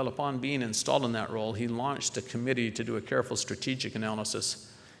 well, upon being installed in that role, he launched a committee to do a careful strategic analysis.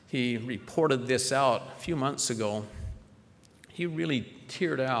 He reported this out a few months ago. He really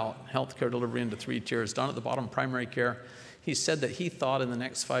tiered out healthcare delivery into 3 tiers. Down at the bottom, primary care. He said that he thought in the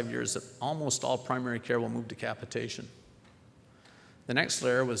next 5 years that almost all primary care will move to capitation. The next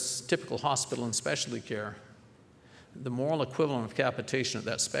layer was typical hospital and specialty care. The moral equivalent of capitation at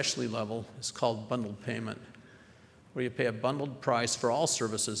that specialty level is called bundled payment, where you pay a bundled price for all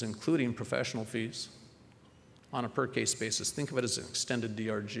services, including professional fees, on a per-case basis. Think of it as an extended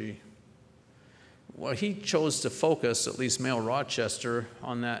DRG. Well, he chose to focus, at least Mayo Rochester,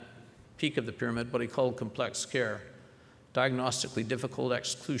 on that peak of the pyramid, what he called complex care, diagnostically difficult,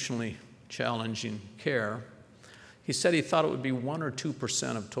 exclusionally challenging care. He said he thought it would be 1 or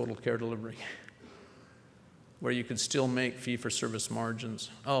 2% of total care delivery, where you could still make fee-for-service margins.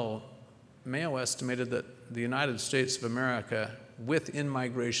 Oh, Mayo estimated that the United States of America, with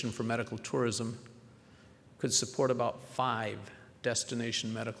in-migration for medical tourism, could support about 5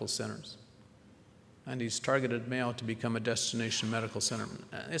 destination medical centers. And he's targeted Mayo to become a destination medical center.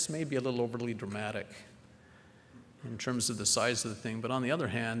 This may be a little overly dramatic in terms of the size of the thing, but on the other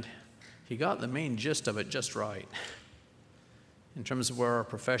hand, he got the main gist of it just right in terms of where our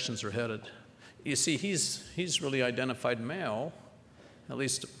professions are headed. You see, he's really identified Mayo, at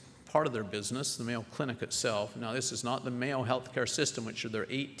least part of their business, the Mayo Clinic itself. Now, this is not the Mayo healthcare system, which are their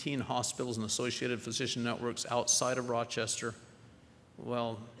 18 hospitals and associated physician networks outside of Rochester.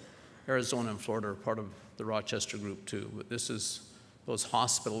 Well, Arizona and Florida are part of the Rochester group too, but this is those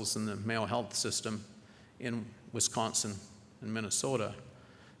hospitals in the Mayo Health system in Wisconsin and Minnesota.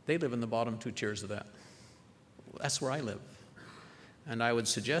 They live in the bottom 2 tiers of that. That's where I live. And I would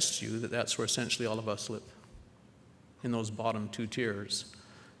suggest to you that that's where essentially all of us live, in those bottom 2 tiers.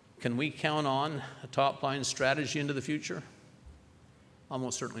 Can we count on a top-line strategy into the future?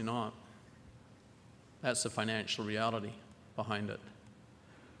 Almost certainly not. That's the financial reality behind it.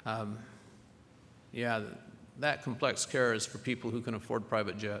 Yeah, that complex care is for people who can afford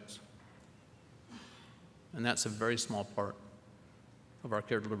private jets. And that's a very small part of our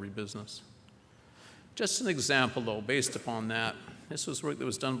care delivery business. Just an example, though, based upon that. This was work that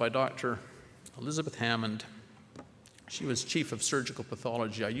was done by Dr. Elizabeth Hammond. She was chief of surgical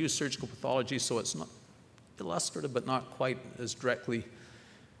pathology. I use surgical pathology so it's not illustrative, but not quite as directly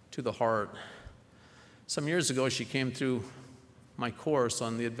to the heart. Some years ago, she came through my course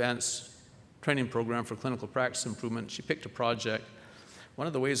on the advanced training program for clinical practice improvement. She picked a project. One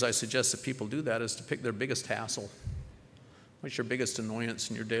of the ways I suggest that people do that is to pick their biggest hassle. What's your biggest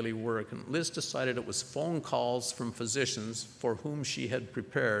annoyance in your daily work? And Liz decided it was phone calls from physicians for whom she had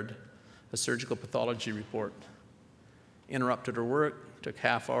prepared a surgical pathology report. Interrupted her work, took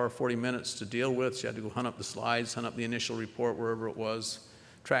half hour, 40 minutes to deal with. She had to go hunt up the slides, hunt up the initial report wherever it was,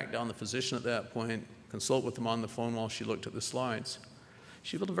 track down the physician at that point, consult with them on the phone while she looked at the slides.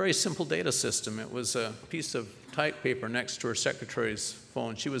 She built a very simple data system. It was a piece of type paper next to her secretary's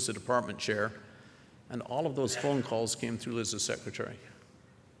phone. She was the department chair, and all of those phone calls came through Liz's secretary.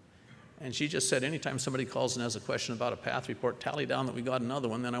 And she just said, anytime somebody calls and has a question about a path report, tally down that we got another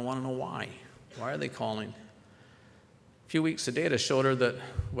one, then I want to know why. Why are they calling? A few weeks of data showed her that,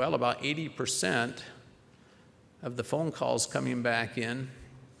 well, about 80% of the phone calls coming back in,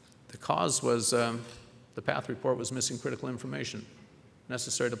 the cause was the path report was missing critical information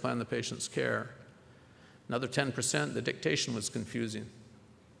necessary to plan the patient's care. Another 10%, the dictation was confusing.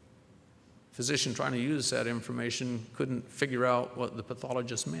 Physician trying to use that information couldn't figure out what the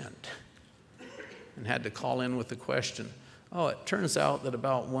pathologist meant and had to call in with the question. Oh, it turns out that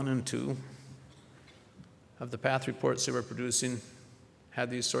about 1 in 2 of the path reports they were producing had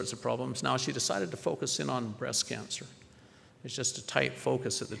these sorts of problems. Now she decided to focus in on breast cancer. It's just a tight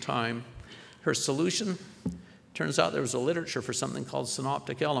focus at the time. Her solution, turns out there was a literature for something called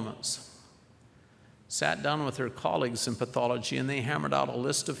synoptic elements. Sat down with her colleagues in pathology and they hammered out a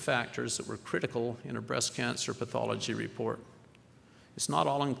list of factors that were critical in a breast cancer pathology report. It's not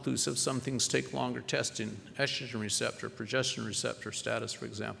all inclusive. Some things take longer testing. Estrogen receptor, progesterone receptor status, for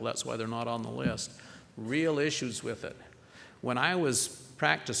example. That's why they're not on the list. Real issues with it. When I was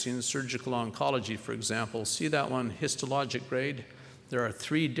practicing surgical oncology, for example, see that one, histologic grade? There are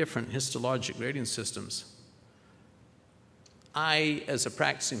 3 different histologic grading systems. I, as a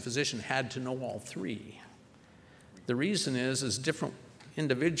practicing physician, had to know all 3. The reason is different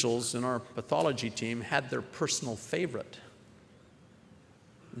individuals in our pathology team had their personal favorite.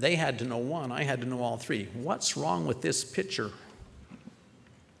 They had to know one, I had to know all 3. What's wrong with this picture?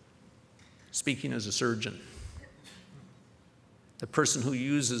 Speaking as a surgeon, the person who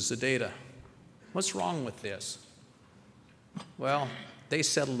uses the data, what's wrong with this? Well, they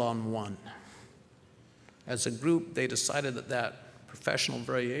settled on 1. As a group, they decided that that professional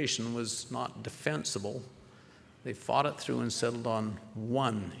variation was not defensible. They fought it through and settled on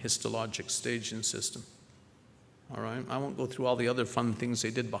 1 histologic staging system. All right, I won't go through all the other fun things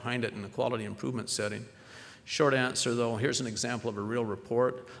they did behind it in the quality improvement setting. Short answer, though, here's an example of a real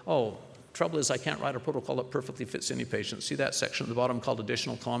report. Oh, trouble is I can't write a protocol that perfectly fits any patient. See that section at the bottom called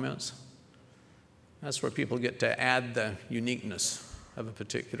additional comments? That's where people get to add the uniqueness of a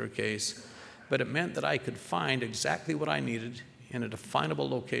particular case. But it meant that I could find exactly what I needed in a definable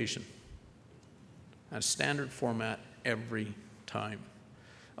location, a standard format every time.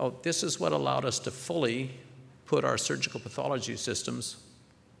 Oh, this is what allowed us to fully put our surgical pathology systems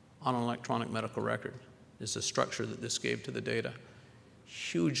on an electronic medical record, is the structure that this gave to the data.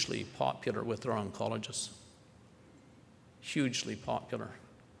 Hugely popular with our oncologists. Hugely popular.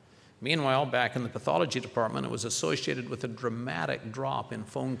 Meanwhile, back in the pathology department, it was associated with a dramatic drop in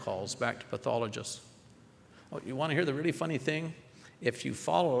phone calls back to pathologists. Oh, you want to hear the really funny thing? If you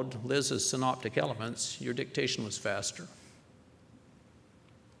followed Liz's synoptic elements, your dictation was faster.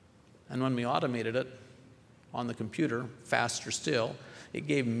 And when we automated it on the computer, faster still, it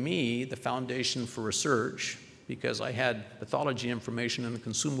gave me the foundation for research because I had pathology information in a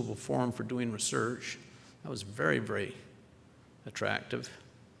consumable form for doing research. That was very, very attractive.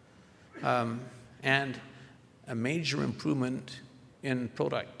 And a major improvement in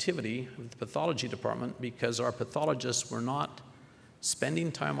productivity of the pathology department because our pathologists were not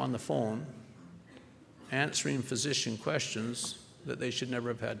spending time on the phone answering physician questions that they should never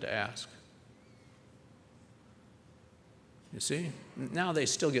have had to ask. You see? Now they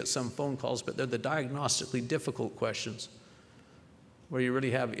still get some phone calls, but they're the diagnostically difficult questions where you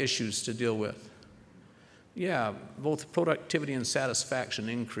really have issues to deal with. Yeah, both productivity and satisfaction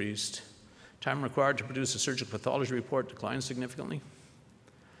increased. Time required to produce a surgical pathology report declined significantly.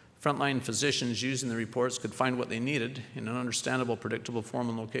 Frontline physicians using the reports could find what they needed in an understandable, predictable form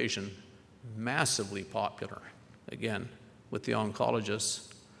and location. Massively popular, again, with the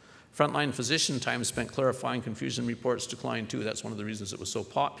oncologists. Frontline physician time spent clarifying confusion reports declined too. That's one of the reasons it was so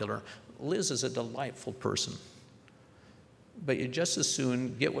popular. Liz is a delightful person. But you just as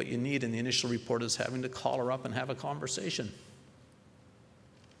soon get what you need in the initial report as having to call her up and have a conversation.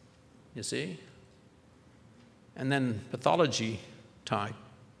 You see? And then pathology time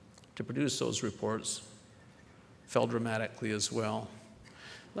to produce those reports fell dramatically as well.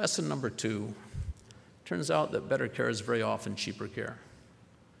 Lesson number 2, turns out that better care is very often cheaper care.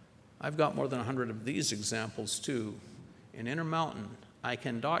 I've got more than 100 of these examples too. In Intermountain, I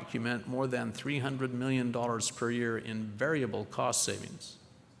can document more than $300 million per year in variable cost savings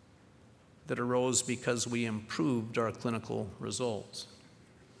that arose because we improved our clinical results.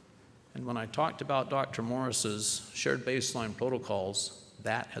 And when I talked about Dr. Morris's shared baseline protocols,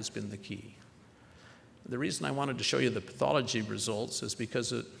 that has been the key. The reason I wanted to show you the pathology results is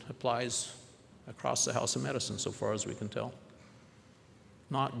because it applies across the House of Medicine so far as we can tell.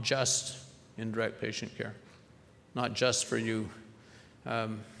 Not just in direct patient care, not just for you,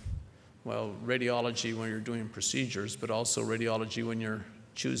 radiology when you're doing procedures, but also radiology when you're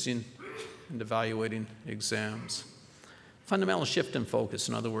choosing and evaluating exams. Fundamental shift in focus,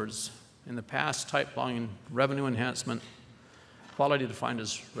 in other words. In the past, type volume revenue enhancement, quality defined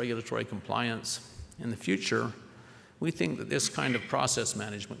as regulatory compliance. In the future, we think that this kind of process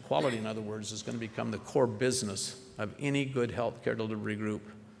management, quality in other words, is going to become the core business of any good healthcare delivery group,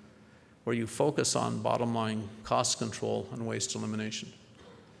 where you focus on bottom line cost control and waste elimination.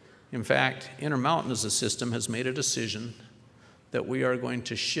 In fact, Intermountain as a system has made a decision that we are going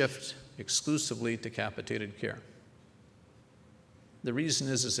to shift exclusively to capitated care. The reason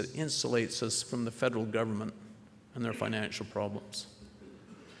is it insulates us from the federal government and their financial problems.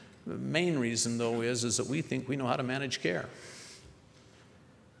 The main reason, though, is that we think we know how to manage care.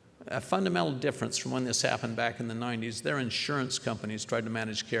 A fundamental difference from when this happened back in the 90s, their insurance companies tried to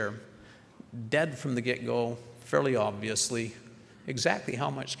manage care, dead from the get-go, fairly obviously, exactly how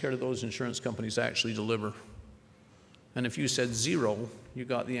much care do those insurance companies actually deliver? And if you said 0, you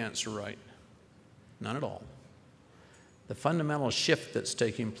got the answer right. None at all. The fundamental shift that's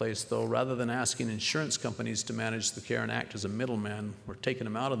taking place, though, rather than asking insurance companies to manage the care and act as a middleman, we're taking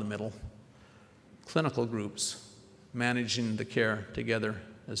them out of the middle. Clinical groups managing the care together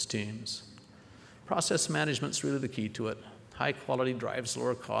as teams. Process management's really the key to it. High quality drives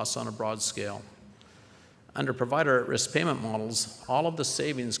lower costs on a broad scale. Under provider at-risk payment models, all of the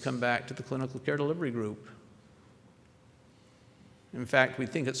savings come back to the clinical care delivery group. In fact, we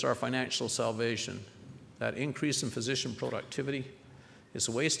think it's our financial salvation. That increase in physician productivity is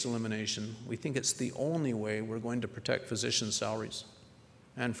waste elimination. We think it's the only way we're going to protect physician salaries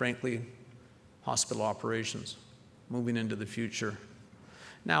and, frankly, hospital operations moving into the future.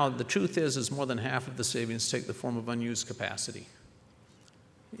 Now, the truth is more than half of the savings take the form of unused capacity.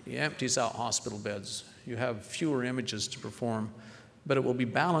 It empties out hospital beds. You have fewer images to perform, but it will be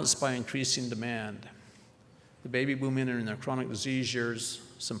balanced by increasing demand. The baby boom in their chronic disease years,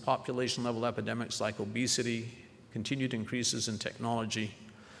 some population-level epidemics like obesity, continued increases in technology.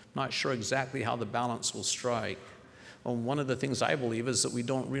 Not sure exactly how the balance will strike. Well, one of the things I believe is that we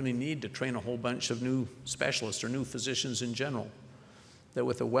don't really need to train a whole bunch of new specialists or new physicians in general. That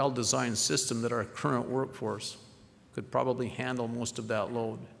with a well-designed system that our current workforce could probably handle most of that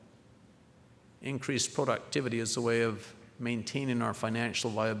load. Increased productivity is a way of maintaining our financial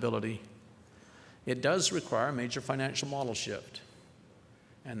viability. It does require a major financial model shift.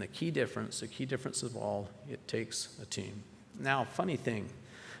 And the key difference of all, it takes a team. Now, funny thing,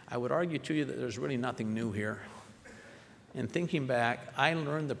 I would argue to you that there's really nothing new here. In thinking back, I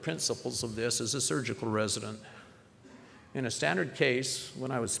learned the principles of this as a surgical resident. In a standard case,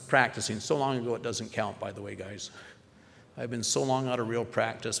 when I was practicing, so long ago it doesn't count, by the way, guys. I've been so long out of real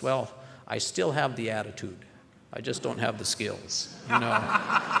practice. Well, I still have the attitude. I just don't have the skills, you know.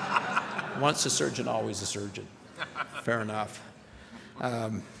 Once a surgeon, always a surgeon. Fair enough. I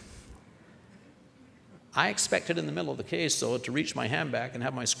expected in the middle of the case, though, to reach my hand back and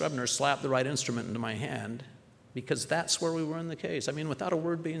have my scrub nurse slap the right instrument into my hand, because that's where we were in the case. I mean, without a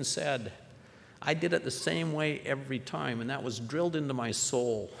word being said, I did it the same way every time, and that was drilled into my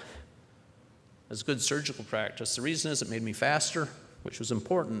soul as good surgical practice. The reason is it made me faster, which was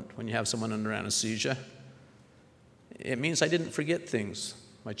important when you have someone under anesthesia. It means I didn't forget things.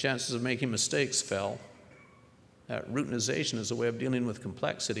 My chances of making mistakes fell. Routinization is a way of dealing with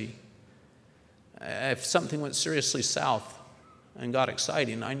complexity. If something went seriously south and got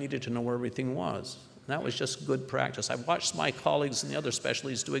exciting, I needed to know where everything was. And that was just good practice. I've watched my colleagues in the other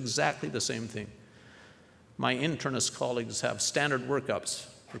specialties do exactly the same thing. My internist colleagues have standard workups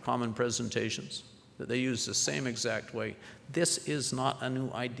for common presentations that they use the same exact way. This is not a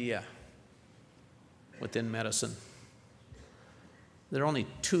new idea within medicine. There are only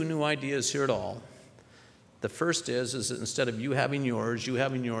two new ideas here at all. The first is that instead of you having yours, you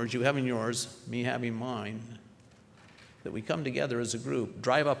having yours, you having yours, me having mine, that we come together as a group,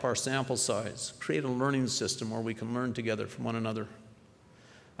 drive up our sample size, create a learning system where we can learn together from one another.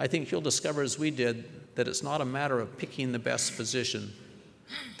 I think you'll discover, as we did, that it's not a matter of picking the best physician,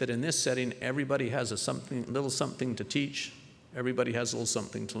 that in this setting, everybody has a little something to teach, everybody has a little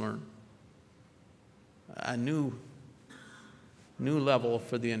something to learn. A new level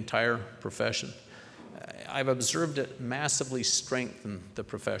for the entire profession. I've observed it massively strengthen the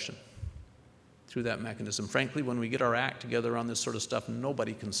profession through that mechanism. Frankly, when we get our act together on this sort of stuff,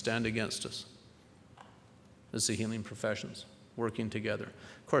 nobody can stand against us as the healing professions working together.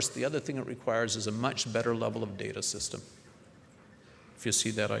 Of course, the other thing it requires is a much better level of data system, if you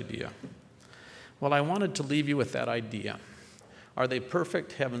see that idea. Well, I wanted to leave you with that idea. Are they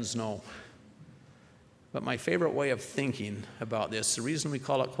perfect? Heavens no. But my favorite way of thinking about this, the reason we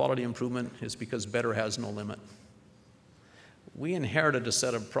call it quality improvement is because better has no limit. We inherited a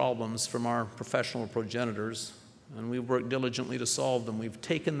set of problems from our professional progenitors, and we've worked diligently to solve them. We've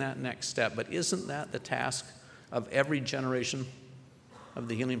taken that next step, but isn't that the task of every generation of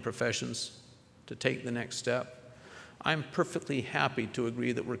the healing professions, to take the next step? I'm perfectly happy to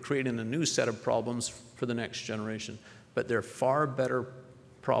agree that we're creating a new set of problems for the next generation, but they're far better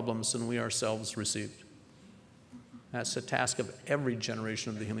problems than we ourselves received. That's the task of every generation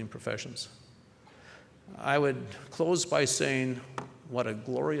of the healing professions. I would close by saying, what a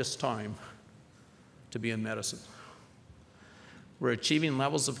glorious time to be in medicine. We're achieving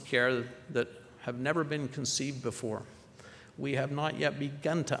levels of care that have never been conceived before. We have not yet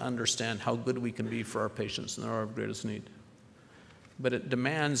begun to understand how good we can be for our patients in their hour of greatest need. But it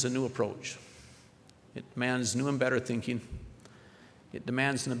demands a new approach. It demands new and better thinking. It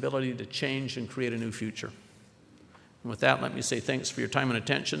demands an ability to change and create a new future. And with that, let me say thanks for your time and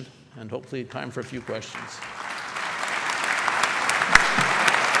attention, and hopefully time for a few questions.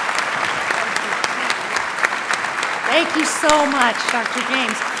 Thank you so much, Dr.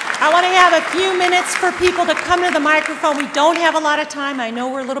 James. I want to have a few minutes for people to come to the microphone. We don't have a lot of time. I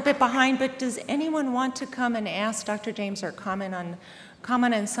know we're a little bit behind, but does anyone want to come and ask Dr. James or comment on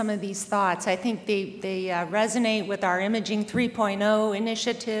some of these thoughts? I think they resonate with our Imaging 3.0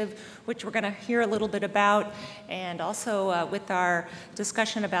 initiative, which we're going to hear a little bit about, and also with our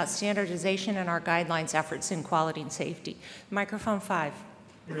discussion about standardization and our guidelines efforts in quality and safety. Microphone 5.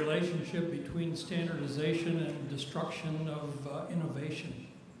 The relationship between standardization and destruction of innovation.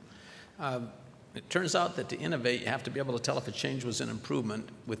 It turns out that to innovate, you have to be able to tell if a change was an improvement.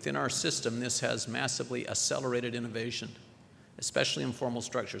 Within our system, this has massively accelerated innovation, especially in formal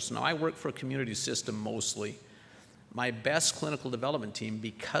structures. So now I work for a community system mostly. My best clinical development team,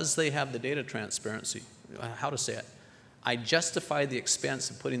 because they have the data transparency, how to say it, I justify the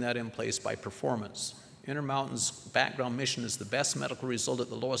expense of putting that in place by performance. Intermountain's background mission is the best medical result at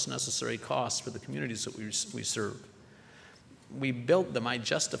the lowest necessary cost for the communities that we serve. We built them. I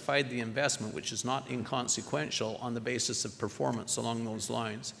justified the investment, which is not inconsequential, on the basis of performance along those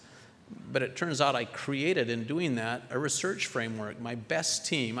lines. But it turns out I created, in doing that, a research framework. My best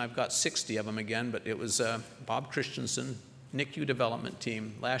team, I've got 60 of them again, but it was Bob Christensen, NICU development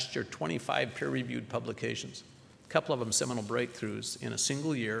team. Last year, 25 peer-reviewed publications. A couple of them seminal breakthroughs in a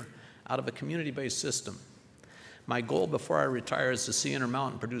single year out of a community-based system. My goal before I retire is to see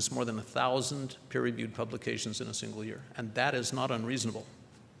Intermountain produce more than 1,000 peer-reviewed publications in a single year, and that is not unreasonable.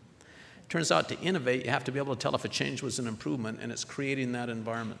 It turns out to innovate, you have to be able to tell if a change was an improvement, and it's creating that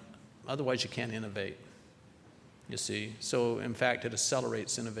environment. Otherwise, you can't innovate, you see. So, in fact, it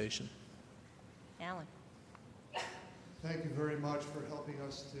accelerates innovation. Alan. Thank you very much for helping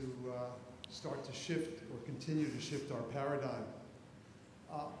us to start to shift or continue to shift our paradigm.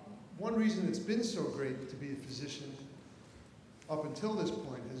 One reason it's been so great to be a physician up until this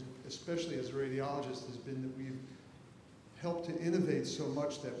point, especially as a radiologist, has been that we've helped to innovate so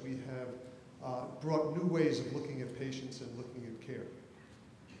much that we have brought new ways of looking at patients and looking at care.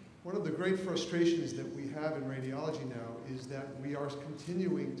 One of the great frustrations that we have in radiology now is that we are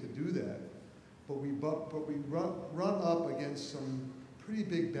continuing to do that, but we run up against some pretty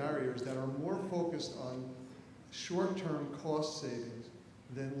big barriers that are more focused on short-term cost savings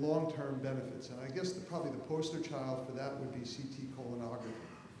than long-term benefits. And I guess probably the poster child for that would be CT colonography,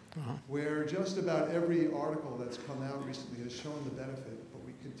 where just about every article that's come out recently has shown the benefit, but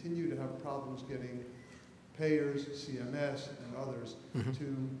we continue to have problems getting payers, CMS, and others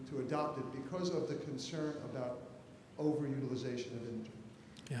to adopt it because of the concern about overutilization of imaging.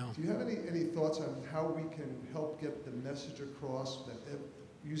 Yeah. Do you have any thoughts on how we can help get the message across that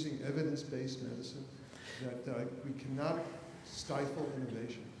using evidence-based medicine, that we cannot stifle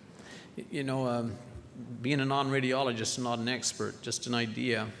innovation? You know, being a non-radiologist and not an expert, just an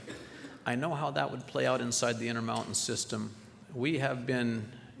idea, I know how that would play out inside the Intermountain system. We have been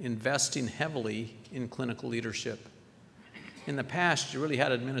investing heavily in clinical leadership. In the past, you really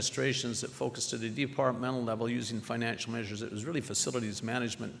had administrations that focused at a departmental level using financial measures. It was really facilities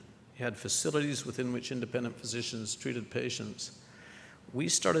management. You had facilities within which independent physicians treated patients. We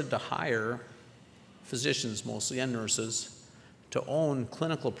started to hire physicians mostly and nurses to own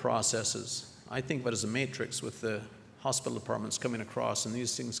clinical processes. I think of it as a matrix with the hospital departments coming across and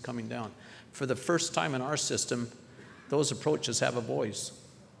these things coming down. For the first time in our system, those approaches have a voice.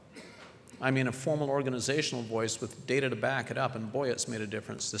 I mean, a formal organizational voice with data to back it up, and boy, it's made a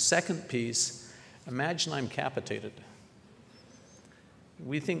difference. The second piece, imagine I'm capitated.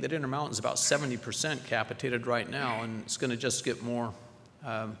 We think that Intermountain's about 70% capitated right now, and it's going to just get more.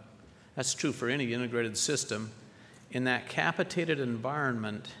 That's true for any integrated system. In that capitated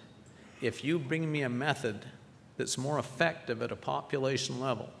environment, if you bring me a method that's more effective at a population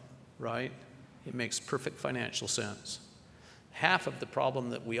level, right, it makes perfect financial sense. Half of the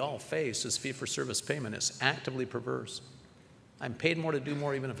problem that we all face is fee-for-service payment. It's actively perverse. I'm paid more to do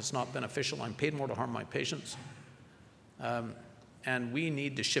more even if it's not beneficial. I'm paid more to harm my patients. And we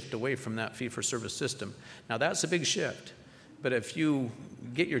need to shift away from that fee-for-service system. Now, that's a big shift. But if you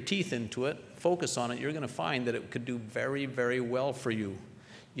get your teeth into it, focus on it, you're going to find that it could do very, very well for you.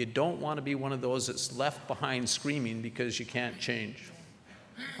 You don't want to be one of those that's left behind screaming because you can't change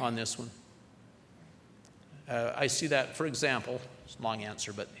on this one. I see that, for example, it's a long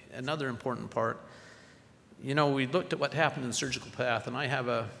answer, but another important part, you know, we looked at what happened in the surgical path, and I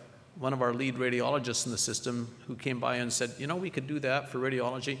have one of our lead radiologists in the system who came by and said, you know, we could do that for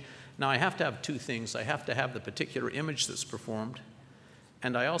radiology. Now, I have to have two things. I have to have the particular image that's performed,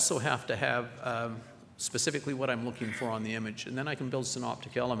 and I also have to have specifically what I'm looking for on the image, and then I can build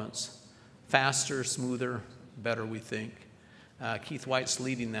synoptic elements. Faster, smoother, better, we think. Keith White's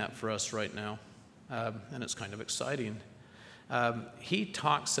leading that for us right now. And it's kind of exciting. He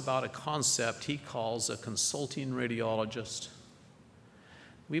talks about a concept he calls a consulting radiologist.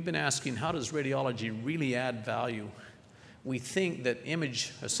 We've been asking, how does radiology really add value? We think that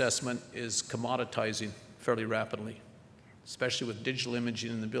image assessment is commoditizing fairly rapidly, especially with digital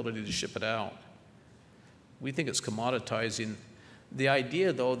imaging and the ability to ship it out. We think it's commoditizing. The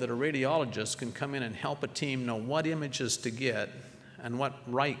idea, though, that a radiologist can come in and help a team know what images to get and what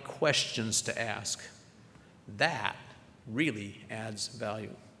right questions to ask, that really adds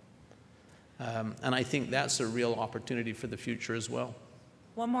value. And I think that's a real opportunity for the future as well.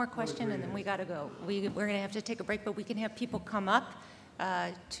 One more question, and then we got to go. We're going to have to take a break, but we can have people come up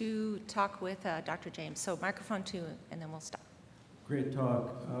to talk with Dr. James. So microphone 2, and then we'll stop. Great talk.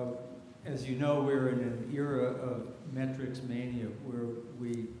 As you know, we're in an era of metrics mania where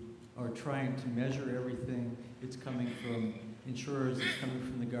we are trying to measure everything. It's coming from insurers, it's coming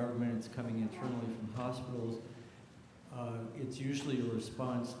from the government, it's coming internally from hospitals. It's usually a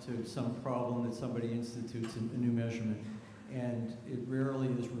response to some problem that somebody institutes a new measurement. And it rarely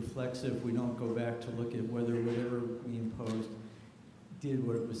is reflexive. We don't go back to look at whether whatever we imposed did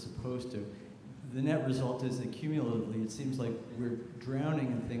what it was supposed to. The net result is that cumulatively, it seems like we're drowning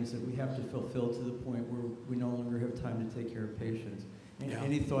in things that we have to fulfill to the point where we no longer have time to take care of patients. Yeah.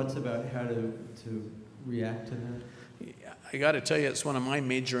 Any thoughts about how to react to that? I got to tell you, it's one of my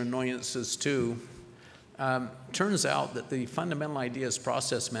major annoyances too. Turns out that the fundamental idea is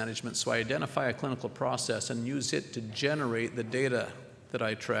process management, so I identify a clinical process and use it to generate the data that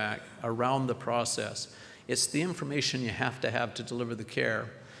I track around the process. It's the information you have to deliver the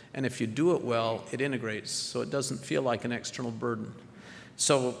care, and if you do it well, it integrates, so it doesn't feel like an external burden.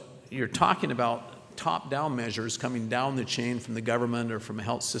 So you're talking about top-down measures coming down the chain from the government or from a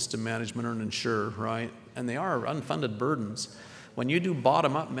health system management or an insurer, right? And they are unfunded burdens. When you do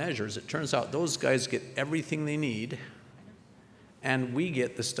bottom-up measures, it turns out those guys get everything they need, and we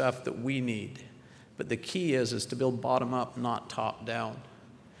get the stuff that we need. But the key is to build bottom-up, not top-down.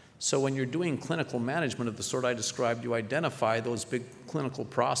 So when you're doing clinical management of the sort I described, you identify those big clinical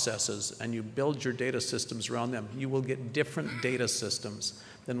processes, and you build your data systems around them. You will get different data systems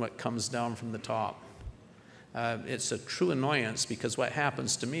than what comes down from the top. It's a true annoyance, because what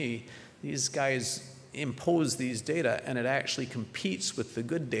happens to me, these guys impose these data, and it actually competes with the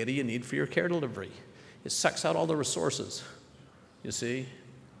good data you need for your care delivery. It sucks out all the resources, you see?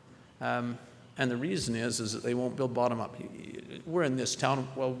 And the reason is that they won't build bottom up. We're in this town,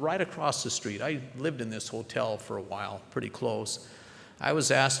 well, right across the street. I lived in this hotel for a while, pretty close. I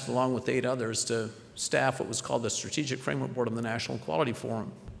was asked, along with 8 others, to staff what was called the Strategic Framework Board of the National Quality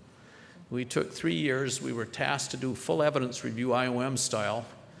Forum. We took 3 years. We were tasked to do full evidence review IOM style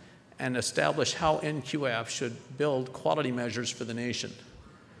and establish how NQF should build quality measures for the nation.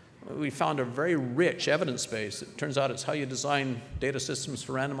 We found a very rich evidence base. It turns out it's how you design data systems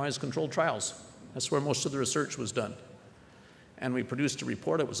for randomized controlled trials. That's where most of the research was done. And we produced a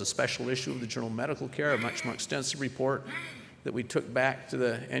report. It was a special issue of the Journal of Medical Care, a much more extensive report that we took back to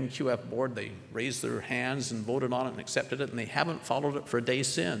the NQF board. They raised their hands and voted on it and accepted it, and they haven't followed it for a day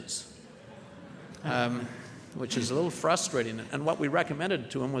since, which is a little frustrating. And what we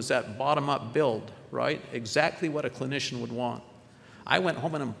recommended to them was that bottom-up build, right? Exactly what a clinician would want. I went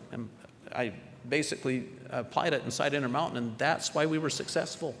home and I basically applied it inside Intermountain, and that's why we were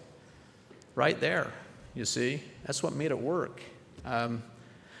successful. Right there, you see. That's what made it work.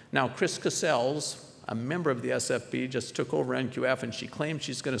 Now, Chris Cassells, a member of the SFB, just took over NQF, and she claims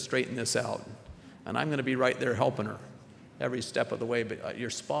she's going to straighten this out. And I'm going to be right there helping her every step of the way. But you're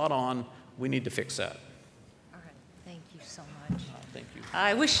spot on. We need to fix that. All right. Thank you so much. Thank you.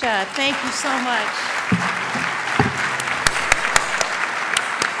 I wish, thank you so much.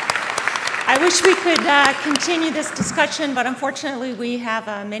 I wish we could continue this discussion, but unfortunately we have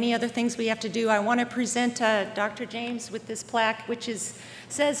many other things we have to do. I want to present Dr. James with this plaque, which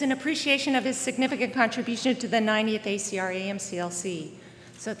says in appreciation of his significant contribution to the 90th ACR AMCLC.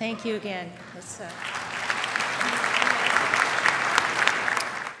 So thank you again. Let's,